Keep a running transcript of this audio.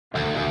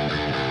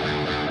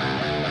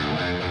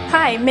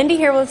Hi, Mindy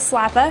here with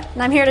SLAPPA,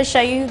 and I'm here to show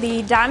you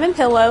the Diamond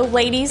Pillow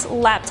Ladies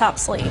Laptop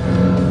Sleeve.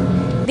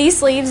 These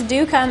sleeves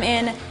do come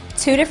in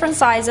two different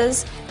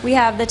sizes. We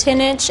have the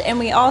 10-inch and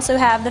we also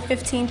have the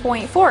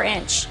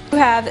 15.4-inch. You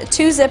have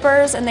two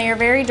zippers and they are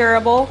very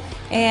durable,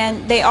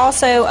 and they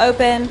also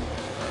open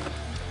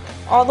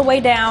all the way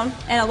down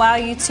and allow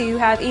you to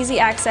have easy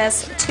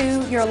access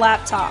to your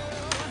laptop.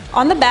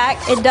 On the back,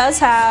 it does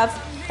have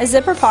a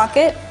zipper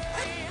pocket.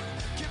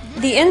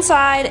 The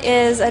inside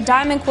is a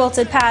diamond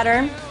quilted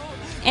pattern,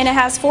 and it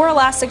has 4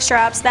 elastic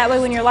straps. That way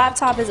when your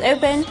laptop is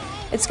open,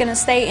 it's going to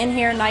stay in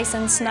here nice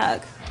and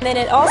snug. And then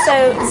it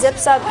also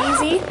zips up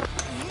easy,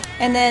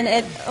 and then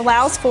it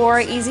allows for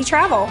easy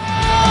travel.